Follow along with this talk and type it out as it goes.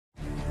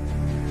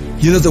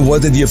You know, the war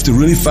that you have to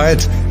really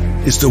fight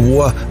is the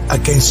war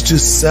against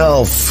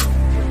yourself.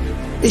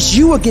 It's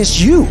you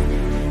against you.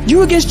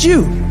 You against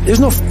you. There's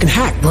no fucking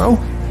hack, bro.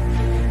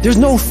 There's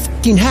no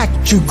fucking hack.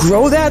 To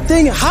grow that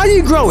thing, how do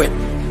you grow it?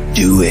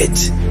 Do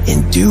it,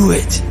 and do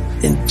it,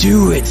 and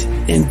do it,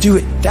 and do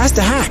it. That's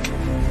the hack.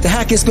 The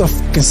hack is gonna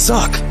fucking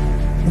suck.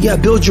 You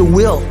gotta build your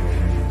will.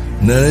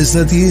 No, it's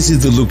not easy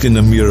to look in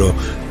the mirror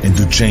and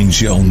to change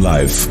your own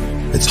life.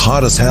 It's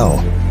hard as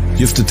hell.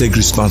 You have to take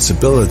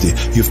responsibility.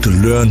 You have to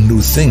learn new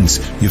things.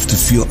 You have to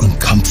feel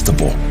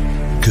uncomfortable.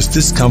 Because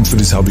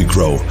discomfort is how we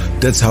grow.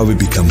 That's how we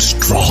become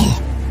strong.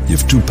 You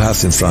have two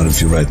paths in front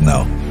of you right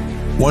now.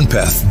 One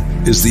path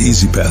is the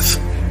easy path.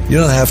 You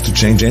don't have to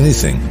change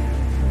anything.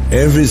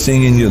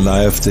 Everything in your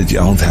life that you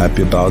aren't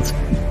happy about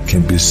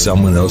can be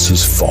someone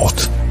else's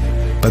fault.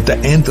 But the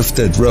end of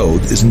that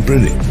road isn't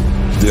pretty.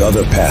 The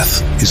other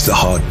path is the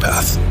hard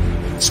path.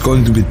 It's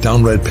going to be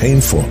downright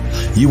painful.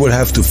 You will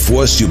have to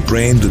force your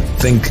brain to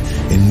think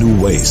in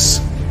new ways.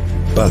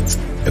 But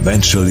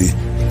eventually,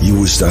 you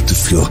will start to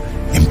feel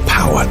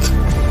empowered.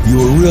 You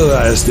will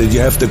realize that you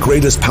have the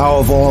greatest power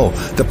of all,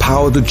 the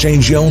power to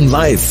change your own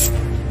life.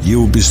 You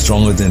will be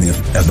stronger than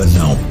you've ever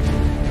known.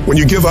 When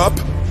you give up,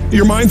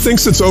 your mind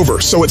thinks it's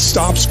over, so it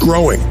stops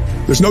growing.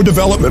 There's no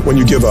development when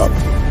you give up.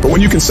 But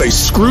when you can say,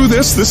 screw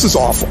this is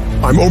awful.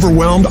 I'm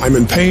overwhelmed, I'm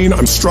in pain,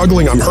 I'm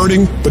struggling, I'm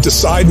hurting, but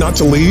decide not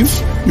to leave,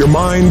 your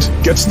mind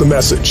gets the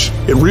message.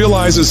 It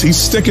realizes he's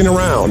sticking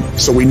around,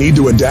 so we need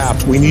to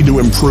adapt, we need to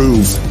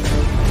improve.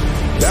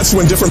 That's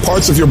when different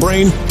parts of your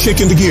brain kick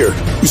into gear.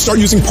 You start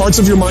using parts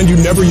of your mind you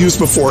never used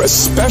before,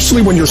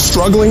 especially when you're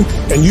struggling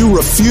and you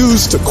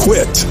refuse to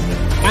quit.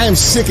 I am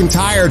sick and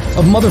tired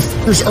of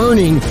motherfuckers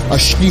earning a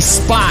shitty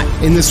spot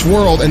in this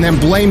world and then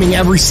blaming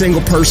every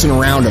single person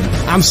around them.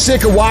 I'm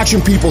sick of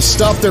watching people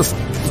stuff their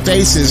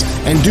faces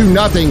and do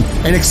nothing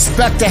and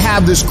expect to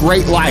have this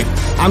great life.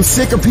 I'm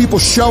sick of people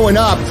showing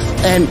up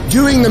and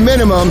doing the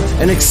minimum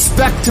and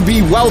expect to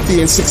be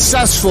wealthy and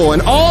successful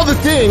and all the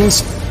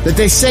things that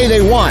they say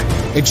they want.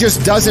 It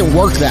just doesn't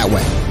work that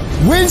way.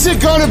 When's it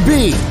gonna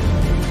be?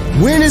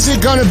 When is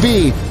it gonna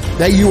be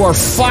that you are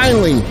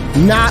finally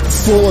not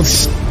full of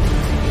shit?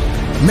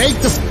 Make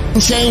the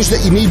change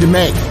that you need to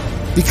make.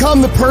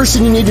 Become the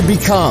person you need to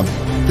become.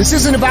 This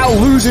isn't about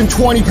losing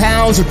 20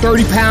 pounds or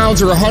 30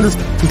 pounds or 100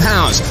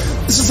 pounds.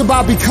 This is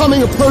about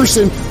becoming a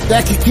person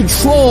that can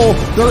control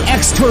their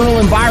external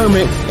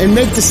environment and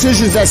make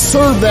decisions that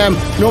serve them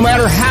no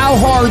matter how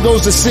hard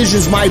those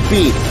decisions might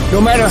be,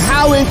 no matter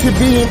how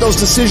inconvenient those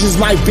decisions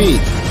might be.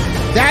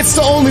 That's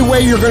the only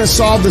way you're going to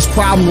solve this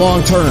problem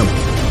long term.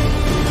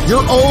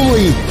 Your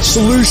only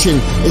solution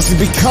is to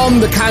become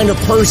the kind of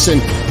person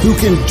who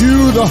can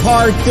do the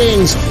hard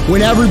things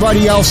when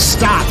everybody else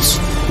stops,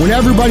 when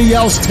everybody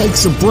else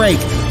takes a break,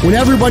 when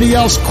everybody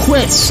else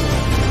quits.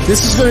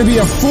 This is going to be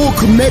a full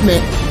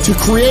commitment to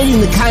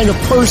creating the kind of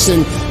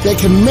person that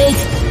can make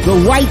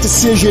the right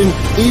decision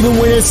even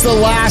when it's the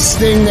last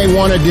thing they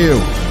want to do.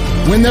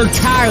 When they're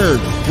tired,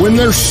 when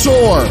they're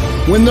sore,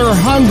 when they're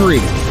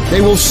hungry,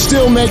 they will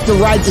still make the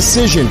right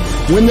decision.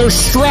 When they're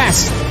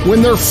stressed,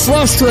 when they're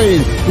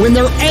frustrated, when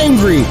they're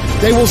angry,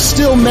 they will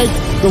still make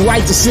the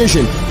right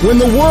decision. When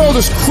the world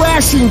is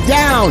crashing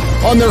down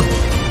on their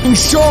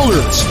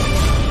shoulders,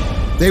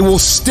 they will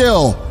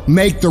still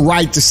make the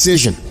right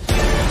decision.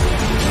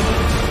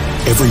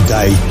 Every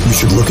day, you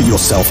should look at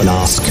yourself and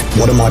ask,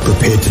 what am I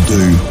prepared to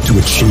do to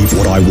achieve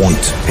what I want?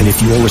 And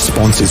if your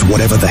response is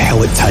whatever the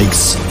hell it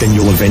takes, then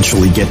you'll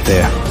eventually get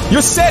there.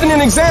 You're setting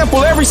an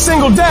example every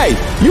single day.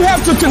 You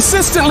have to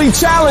consistently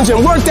challenge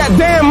and work that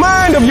damn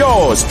mind of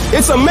yours.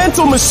 It's a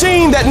mental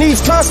machine that needs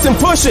constant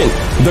pushing.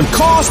 The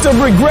cost of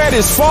regret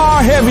is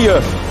far heavier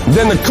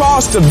than the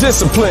cost of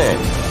discipline.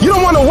 You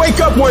don't want to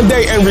wake up one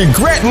day and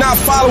regret not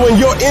following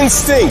your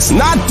instincts,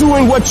 not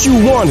doing what you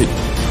wanted.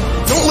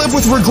 Don't live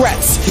with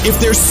regrets. If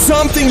there's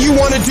something you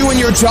want to do in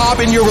your job,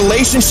 in your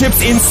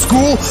relationships, in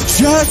school,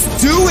 just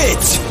do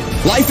it.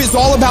 Life is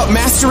all about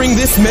mastering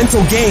this mental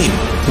game.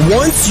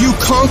 Once you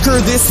conquer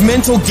this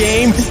mental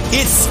game,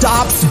 it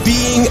stops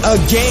being a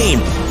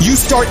game. You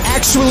start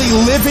actually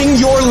living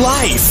your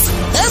life.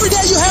 Every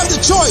day you have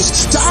the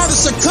choice to either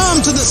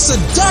succumb to the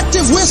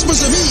seductive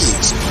whispers of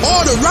ease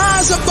or to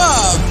rise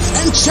above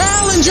and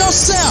challenge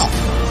yourself.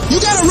 You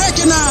gotta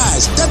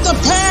recognize that the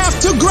path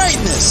to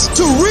greatness,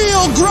 to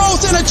real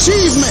growth and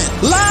achievement,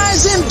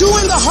 lies in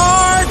doing the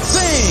hard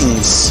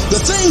things. The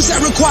things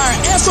that require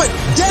effort,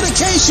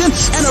 dedication,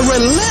 and a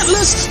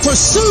relentless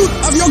pursuit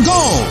of your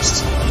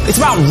goals. It's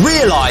about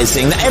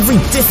realizing that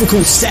every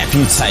difficult step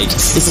you take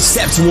is a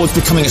step towards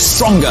becoming a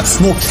stronger,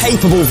 more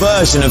capable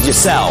version of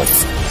yourself.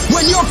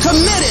 When you're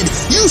committed,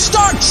 you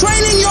start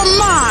training your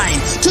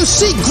mind to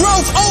seek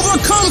growth over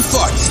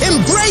comfort,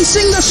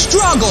 embracing the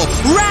struggle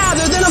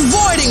rather than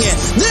avoiding it.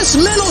 This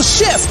mental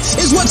shift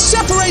is what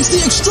separates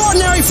the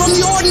extraordinary from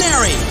the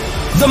ordinary.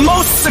 The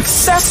most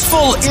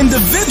successful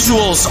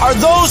individuals are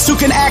those who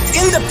can act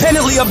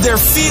independently of their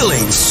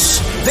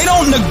feelings. They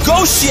don't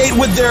negotiate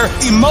with their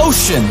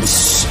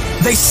emotions.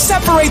 They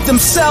separate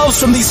themselves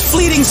from these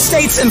fleeting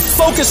states and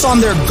focus on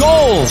their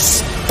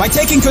goals. By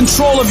taking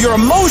control of your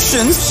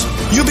emotions,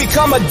 you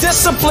become a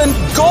disciplined,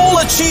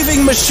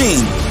 goal-achieving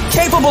machine,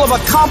 capable of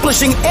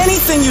accomplishing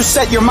anything you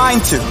set your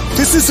mind to.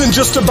 This isn't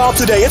just about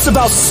today. It's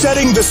about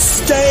setting the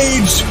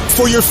stage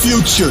for your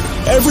future.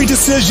 Every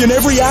decision,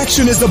 every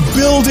action is a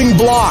building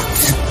block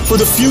for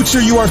the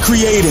future you are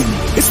creating.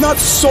 It's not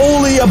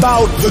solely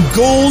about the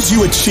goals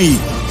you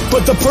achieve,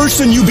 but the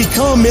person you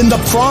become in the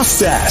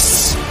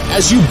process.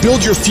 As you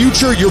build your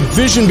future, your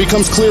vision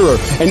becomes clearer,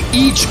 and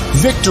each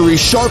victory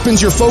sharpens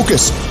your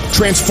focus,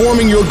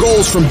 transforming your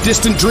goals from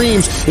distant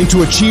dreams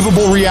into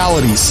achievable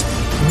realities.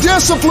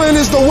 Discipline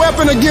is the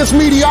weapon against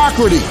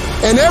mediocrity.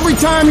 And every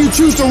time you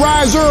choose to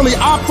rise early,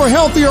 opt for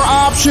healthier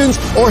options,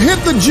 or hit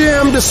the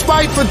gym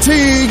despite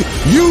fatigue,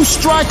 you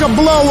strike a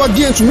blow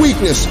against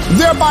weakness,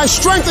 thereby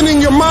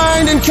strengthening your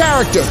mind and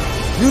character.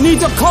 You need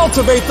to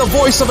cultivate the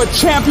voice of a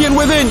champion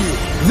within you.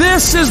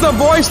 This is the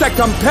voice that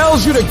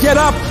compels you to get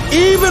up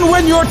even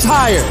when you're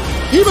tired,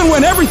 even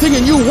when everything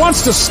in you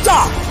wants to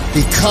stop.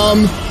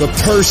 Become the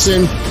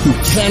person who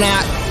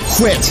cannot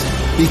quit.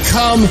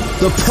 Become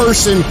the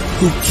person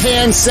who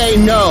can say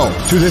no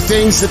to the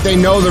things that they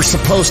know they're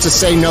supposed to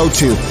say no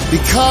to.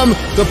 Become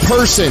the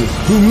person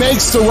who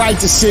makes the right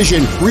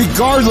decision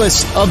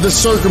regardless of the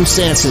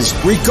circumstances,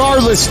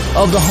 regardless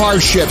of the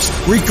hardships,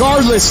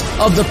 regardless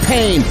of the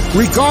pain,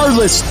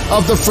 regardless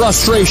of the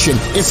frustration.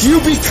 If you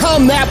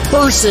become that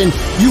person,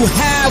 you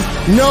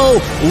have no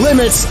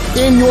limits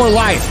in your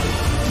life.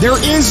 There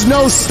is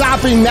no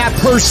stopping that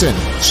person.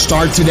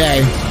 Start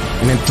today.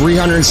 And in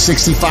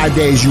 365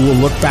 days, you will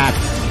look back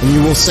and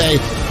you will say,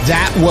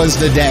 that was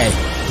the day.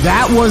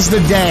 That was the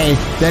day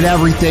that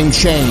everything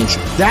changed.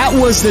 That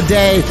was the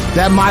day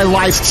that my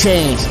life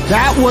changed.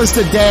 That was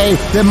the day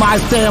that my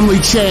family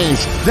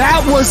changed.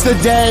 That was the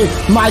day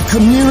my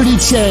community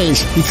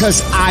changed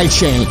because I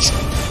changed.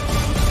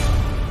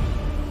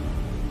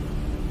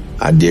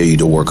 I dare you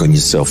to work on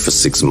yourself for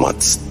 6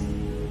 months.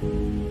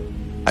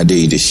 I dare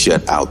you to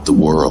shut out the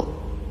world.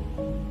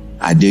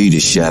 I dare you to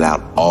shut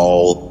out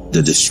all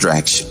the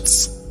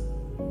distractions.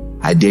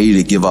 I dare you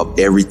to give up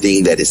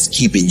everything that is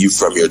keeping you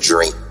from your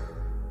dream.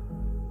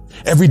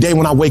 Every day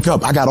when I wake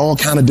up, I got all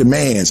kind of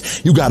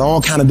demands. You got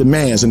all kind of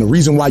demands. And the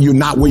reason why you're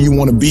not where you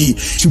want to be,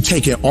 you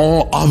taking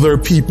all other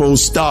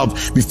people's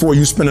stuff before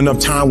you spend enough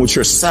time with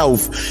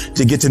yourself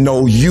to get to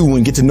know you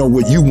and get to know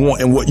what you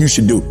want and what you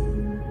should do.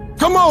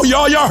 Come on,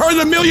 y'all. Y'all heard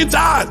it a million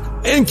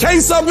times. In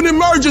case of an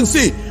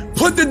emergency,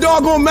 put the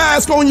doggone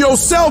mask on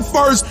yourself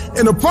first.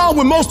 And the problem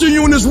with most of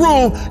you in this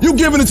room, you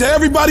giving it to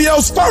everybody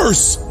else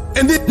first.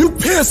 And then you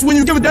piss when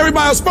you give it to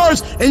everybody else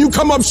first and you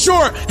come up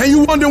short and you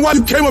wonder why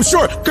you came up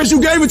short because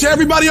you gave it to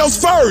everybody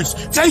else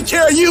first. Take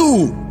care of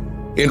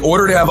you. In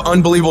order to have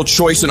unbelievable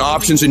choice and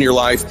options in your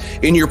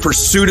life, in your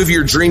pursuit of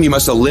your dream, you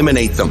must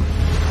eliminate them.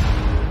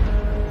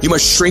 You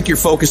must shrink your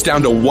focus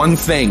down to one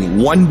thing,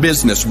 one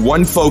business,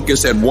 one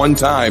focus at one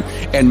time,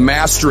 and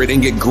master it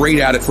and get great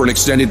at it for an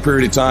extended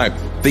period of time.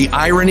 The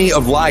irony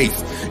of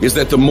life is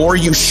that the more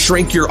you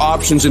shrink your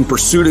options in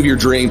pursuit of your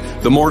dream,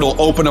 the more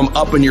it'll open them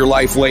up in your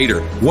life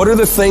later. What are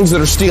the things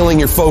that are stealing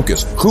your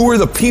focus? Who are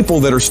the people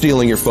that are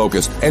stealing your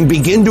focus? And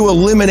begin to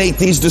eliminate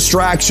these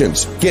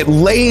distractions. Get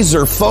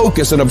laser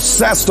focused and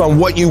obsessed on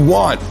what you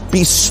want.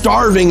 Be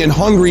starving and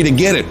hungry to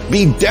get it.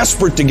 Be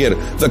desperate to get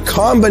it. The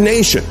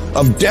combination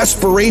of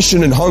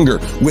desperation and hunger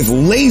with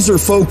laser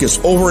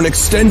focus over an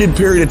extended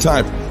period of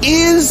time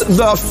is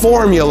the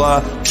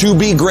formula to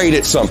be great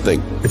at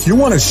something. If you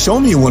want to show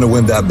me you want to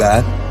win that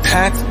bad,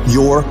 pack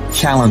your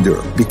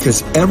calendar,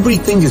 because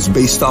everything is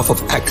based off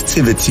of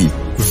activity.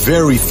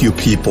 Very few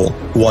people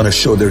want to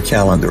show their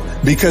calendar,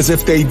 because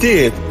if they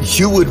did,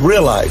 you would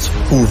realize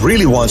who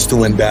really wants to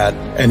win bad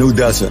and who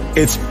doesn't.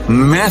 It's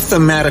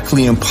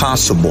mathematically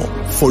impossible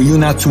for you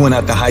not to win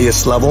at the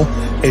highest level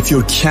if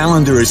your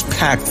calendar is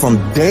packed from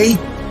day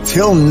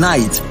till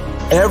night,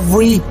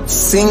 every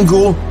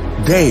single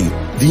day,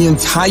 the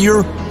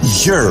entire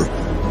year,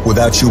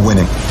 without you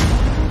winning.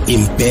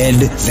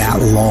 Embed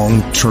that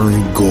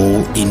long-term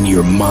goal in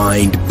your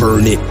mind.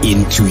 Burn it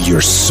into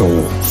your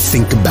soul.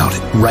 Think about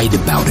it. Write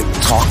about it.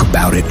 Talk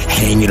about it.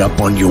 Hang it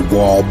up on your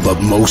wall. But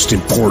most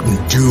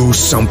important, do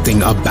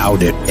something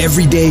about it.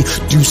 Every day,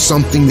 do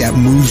something that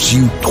moves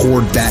you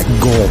toward that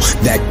goal,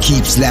 that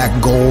keeps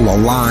that goal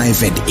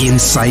alive and in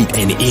sight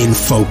and in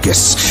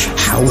focus.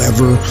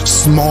 However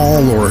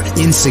small or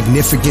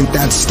insignificant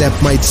that step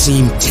might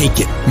seem, take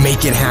it.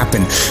 Make it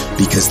happen.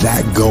 Because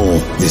that goal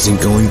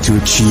isn't going to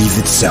achieve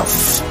itself.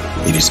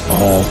 It is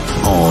all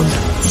on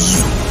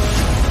you.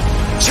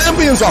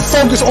 Champions are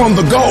focused on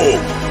the goal.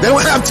 They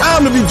don't have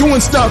time to be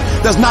doing stuff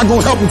that's not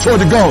going to help them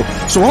toward the goal.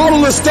 So all the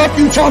little stuff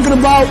you talking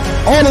about,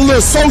 all the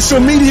little social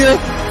media,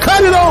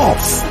 cut it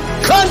off.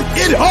 Cut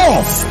it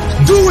off.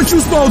 Do what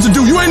you're supposed to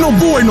do. You ain't no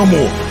boy no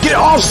more. Get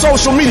off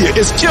social media.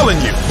 It's killing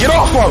you. Get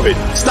off of it.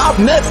 Stop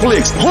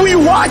Netflix. Who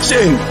you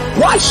watching?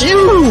 Watch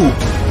you.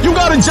 You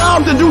got a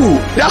job to do.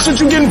 That's what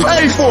you're getting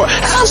paid for.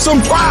 Have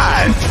some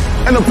pride.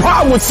 And the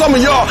problem with some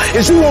of y'all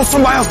is you want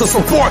somebody else to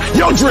support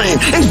your dream.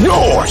 It's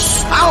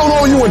yours. I don't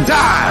owe you a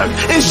dime.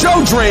 It's your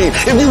dream.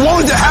 If you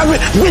wanted to have it,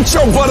 get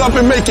your butt up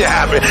and make it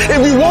happen.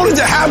 If you wanted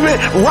to have it,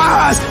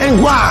 rise and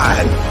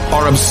grind.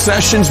 Our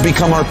obsessions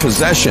become our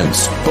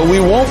possessions, but we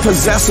won't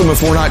possess them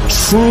if we're not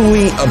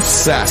truly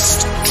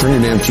obsessed. Turn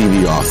your damn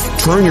TV off.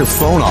 Turn your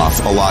phone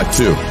off a lot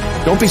too.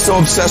 Don't be so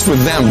obsessed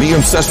with them. Be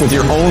obsessed with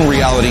your own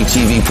reality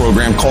TV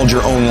program called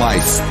Your Own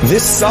Life.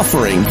 This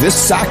suffering, this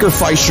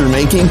sacrifice you're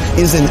making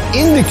is an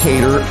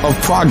indicator of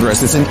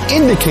progress. It's an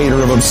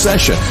indicator of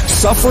obsession.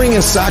 Suffering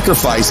and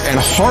sacrifice and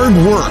hard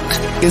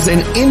work is an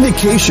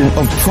indication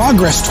of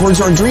progress towards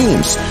our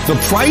dreams. The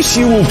price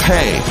you will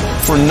pay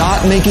for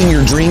not making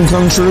your dream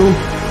come true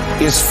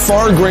is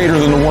far greater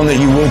than the one that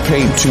you will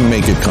pay to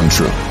make it come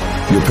true.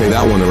 You'll pay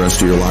that one the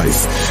rest of your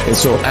life. And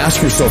so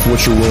ask yourself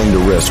what you're willing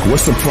to risk.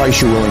 What's the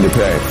price you're willing to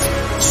pay?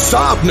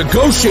 Stop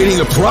negotiating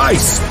the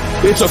price.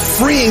 It's a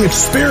freeing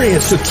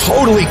experience to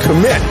totally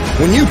commit.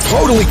 When you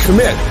totally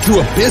commit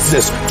to a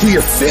business, to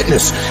your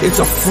fitness, it's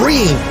a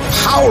freeing,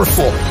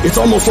 powerful, it's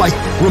almost like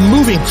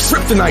removing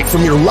kryptonite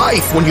from your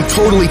life when you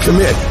totally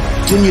commit.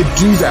 Can you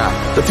do that?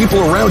 The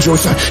people around you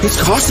are saying, it's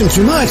costing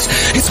too much.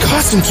 It's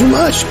costing too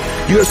much.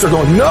 You gotta start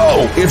going,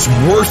 no, it's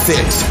worth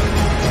it.